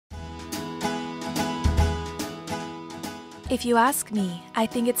If you ask me, I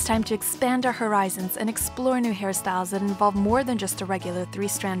think it's time to expand our horizons and explore new hairstyles that involve more than just a regular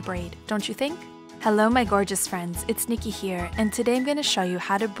 3-strand braid, don't you think? Hello my gorgeous friends, it's Nikki here, and today I'm going to show you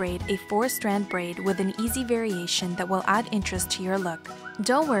how to braid a 4-strand braid with an easy variation that will add interest to your look.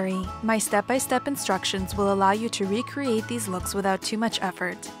 Don't worry, my step-by-step instructions will allow you to recreate these looks without too much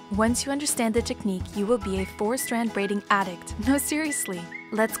effort. Once you understand the technique, you will be a 4-strand braiding addict. No, seriously.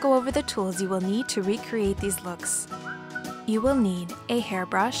 Let's go over the tools you will need to recreate these looks. You will need a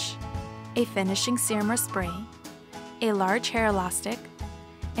hairbrush, a finishing serum or spray, a large hair elastic,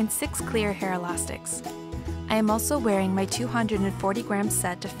 and 6 clear hair elastics. I am also wearing my 240-gram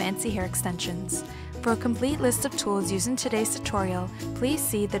set of fancy hair extensions. For a complete list of tools used in today's tutorial, please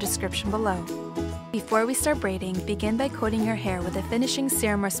see the description below. Before we start braiding, begin by coating your hair with a finishing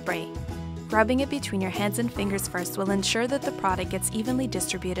serum or spray. Rubbing it between your hands and fingers first will ensure that the product gets evenly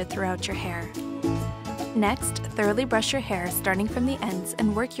distributed throughout your hair. Next, thoroughly brush your hair starting from the ends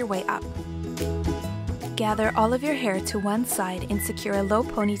and work your way up. Gather all of your hair to one side and secure a low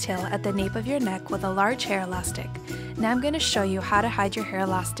ponytail at the nape of your neck with a large hair elastic. Now I'm going to show you how to hide your hair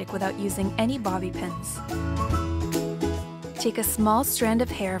elastic without using any bobby pins. Take a small strand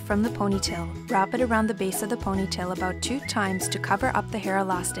of hair from the ponytail, wrap it around the base of the ponytail about 2 times to cover up the hair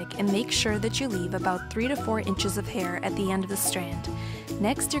elastic, and make sure that you leave about 3 to 4 inches of hair at the end of the strand.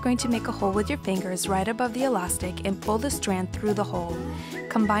 Next, you're going to make a hole with your fingers right above the elastic and pull the strand through the hole.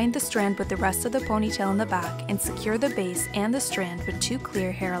 Combine the strand with the rest of the ponytail in the back and secure the base and the strand with 2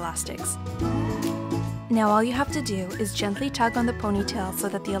 clear hair elastics. Now all you have to do is gently tug on the ponytail so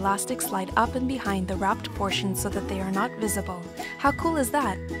that the elastics slide up and behind the wrapped portion so that they are not visible. How cool is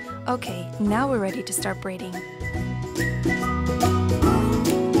that? Okay, now we're ready to start braiding.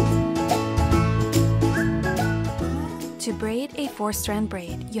 To braid a 4-strand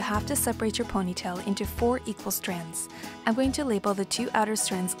braid, you have to separate your ponytail into 4 equal strands. I'm going to label the 2 outer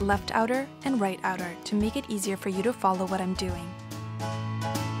strands left outer and right outer to make it easier for you to follow what I'm doing.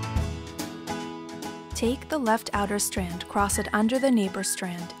 Take the left outer strand, cross it under the neighbor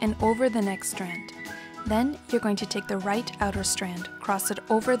strand and over the next strand. Then you're going to take the right outer strand, cross it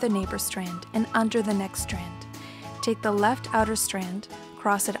over the neighbor strand and under the next strand. Take the left outer strand,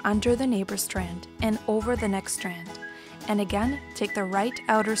 cross it under the neighbor strand and over the next strand. And again, take the right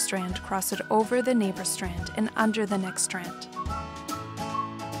outer strand, cross it over the neighbor strand and under the next strand.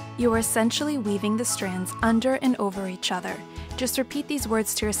 You are essentially weaving the strands under and over each other. Just repeat these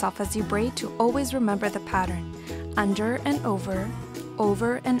words to yourself as you braid to always remember the pattern. Under and over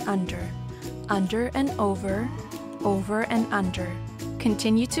and under and over and under.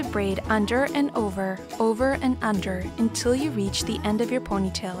 Continue to braid under and over and under until you reach the end of your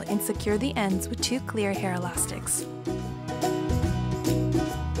ponytail and secure the ends with 2 clear hair elastics.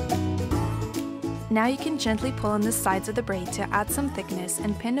 Now you can gently pull on the sides of the braid to add some thickness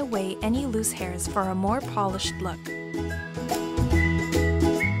and pin away any loose hairs for a more polished look.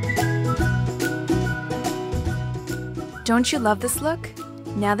 Don't you love this look?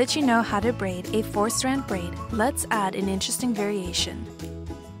 Now that you know how to braid a 4-strand braid, let's add an interesting variation.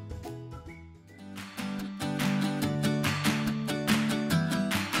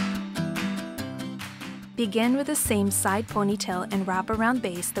 Begin with the same side ponytail and wrap around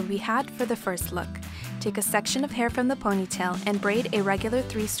base that we had for the first look. Take a section of hair from the ponytail and braid a regular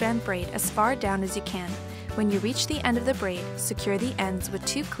 3-strand braid as far down as you can. When you reach the end of the braid, secure the ends with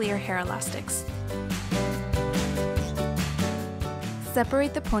 2 clear hair elastics.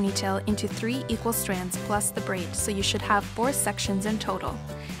 Separate the ponytail into 3 equal strands plus the braid, so you should have 4 sections in total.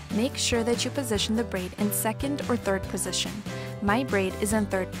 Make sure that you position the braid in 2nd or 3rd position. My braid is in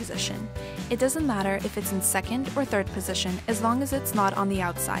 3rd position. It doesn't matter if it's in 2nd or 3rd position as long as it's not on the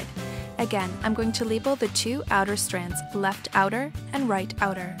outside. Again, I'm going to label the 2 outer strands left outer and right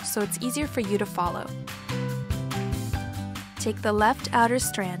outer so it's easier for you to follow. Take the left outer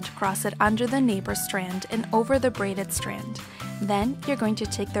strand, cross it under the neighbor strand and over the braided strand. Then you're going to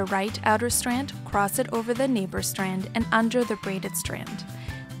take the right outer strand, cross it over the neighbor strand and under the braided strand.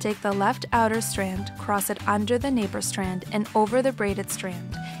 Take the left outer strand, cross it under the neighbor strand and over the braided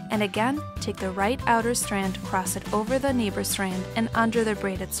strand. And again, take the right outer strand, cross it over the neighbor strand and under the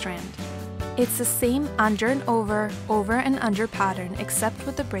braided strand. It's the same under and over and under pattern except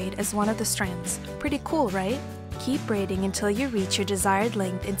with the braid as one of the strands. Pretty cool, right? Keep braiding until you reach your desired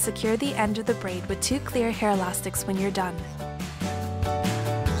length and secure the end of the braid with 2 clear hair elastics when you're done.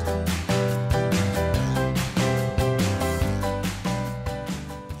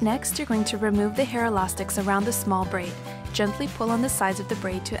 Next, you're going to remove the hair elastics around the small braid. Gently pull on the sides of the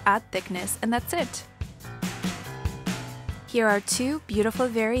braid to add thickness, and that's it. Here are two beautiful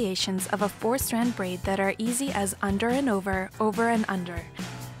variations of a 4-strand braid that are easy as under and over and under.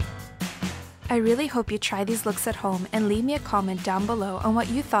 I really hope you try these looks at home and leave me a comment down below on what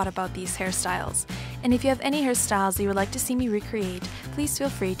you thought about these hairstyles. And if you have any hairstyles that you would like to see me recreate, please feel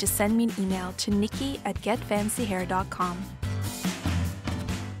free to send me an email to nikki@getfancyhair.com.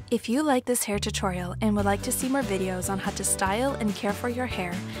 If you like this hair tutorial and would like to see more videos on how to style and care for your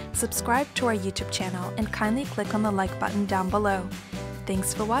hair, subscribe to our YouTube channel and kindly click on the like button down below.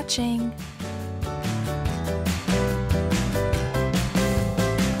 Thanks for watching!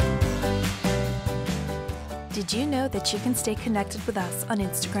 Did you know that you can stay connected with us on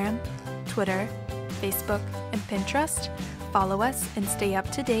Instagram, Twitter, Facebook, and Pinterest? Follow us and stay up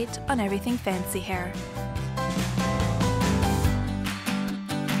to date on everything fancy hair.